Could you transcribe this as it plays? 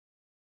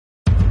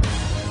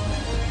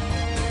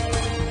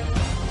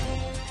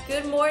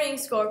morning,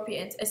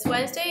 Scorpions. It's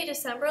Wednesday,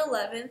 December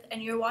 11th,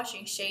 and you're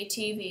watching Shea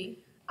TV.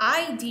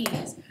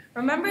 IDs.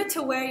 Remember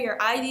to wear your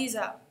IDs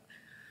up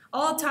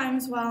all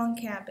times while on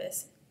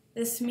campus.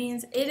 This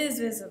means it is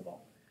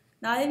visible,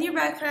 not in your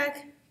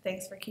backpack.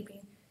 Thanks for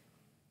keeping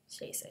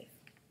Shea safe.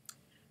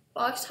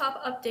 Box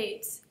top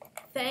updates.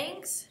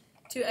 Thanks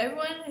to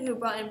everyone who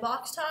brought in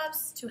box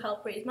tops to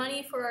help raise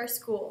money for our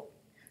school.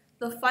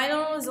 The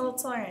final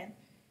results are in.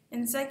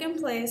 In second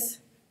place,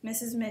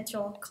 Mrs.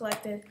 Mitchell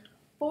collected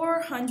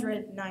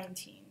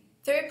 419.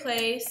 Third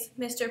place,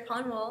 Mr.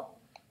 Ponwell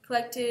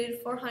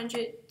collected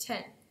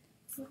 410.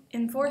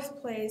 In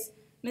fourth place,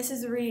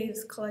 Mrs.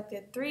 Reeves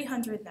collected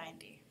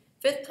 390.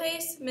 Fifth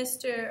place,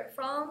 Mr.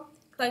 Fromm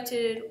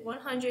collected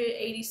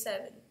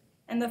 187.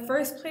 And the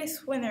first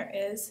place winner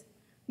is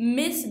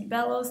Miss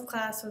Bellow's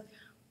class with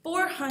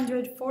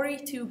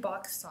 442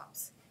 box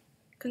tops.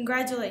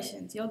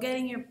 Congratulations, you'll get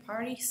in your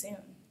party soon.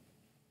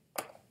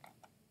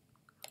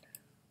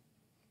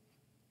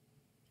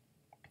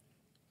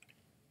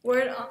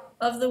 Word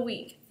of the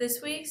week.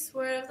 This week's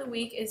word of the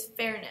week is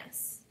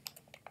fairness.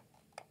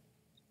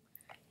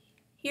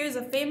 Here's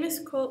a famous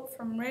quote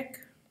from Rick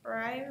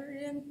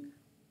Riordan,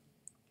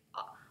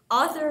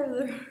 author of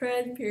the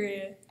Red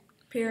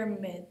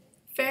Pyramid.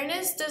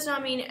 Fairness does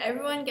not mean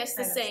everyone gets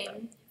the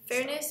same.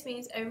 Fairness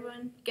means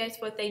everyone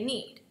gets what they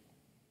need.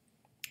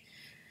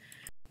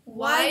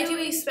 Why do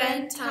we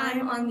spend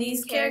time on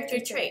these character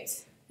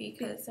traits?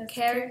 Because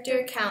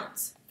character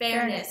counts.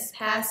 Fairness,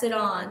 pass it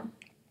on.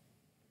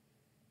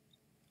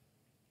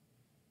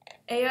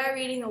 AR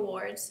Reading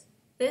Awards.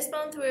 This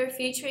month we are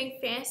featuring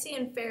fantasy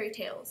and fairy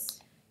tales.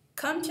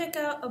 Come check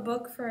out a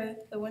book for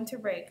the winter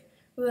break.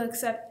 We will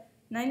accept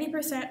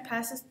 90%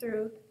 passes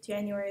through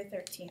January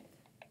 13th.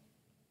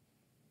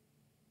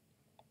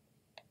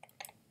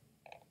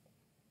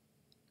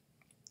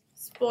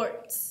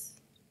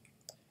 Sports.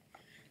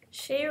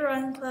 Shea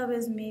Run Club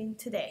is meeting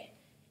today.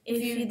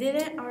 If you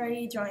didn't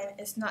already join,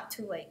 it's not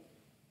too late.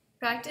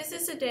 Practice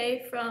is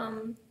today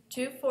from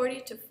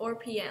 2:40 to 4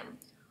 p.m.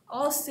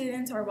 All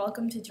students are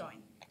welcome to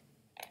join.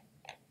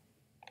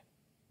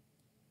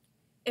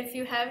 If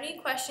you have any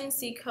questions,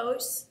 see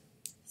Coach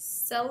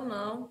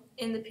Selmo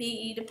in the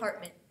PE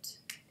department.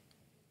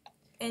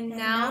 And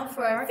now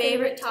for our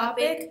favorite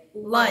topic,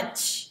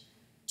 lunch.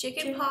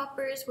 Chicken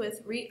poppers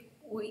with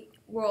wheat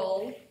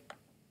roll,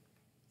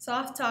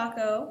 soft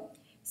taco,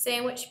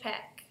 sandwich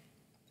pack.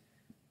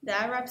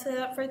 That wraps it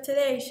up for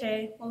today,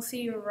 Shea. We'll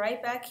see you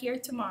right back here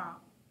tomorrow.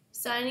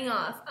 Signing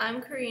off,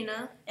 I'm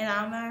Karina. And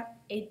I'm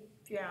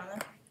Adriana.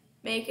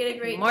 Make it a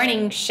great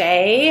morning, day.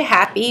 Shea.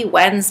 Happy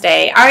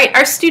Wednesday. All right,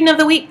 our student of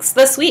the week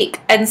this week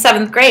in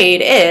 7th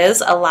grade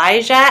is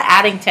Elijah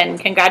Addington.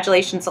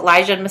 Congratulations,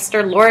 Elijah.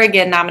 Mr.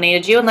 Lorigan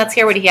nominated you, and let's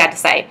hear what he had to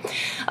say.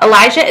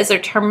 Elijah is a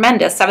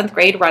tremendous 7th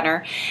grade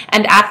runner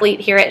and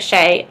athlete here at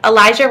Shea.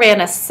 Elijah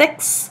ran a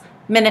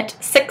 6-minute,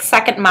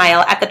 6-second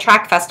mile at the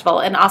track festival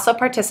and also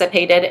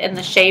participated in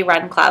the Shea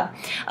Run Club.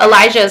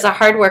 Elijah is a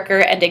hard worker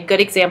and a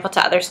good example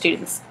to other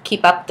students.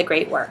 Keep up the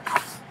great work.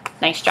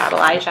 Nice job,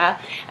 Elijah.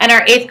 And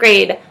our 8th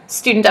grade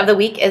student of the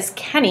week is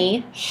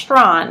Kenny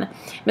Strawn.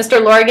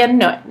 Mr.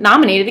 Lorigan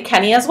nominated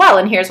Kenny as well,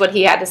 and here's what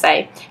he had to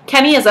say.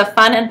 Kenny is a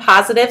fun and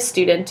positive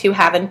student to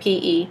have in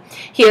PE.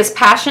 He is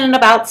passionate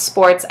about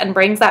sports and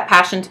brings that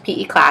passion to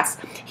PE class.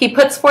 He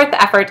puts forth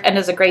effort and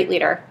is a great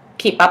leader.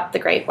 Keep up the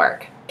great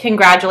work.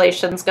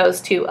 Congratulations goes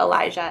to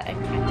Elijah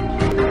and Kenny.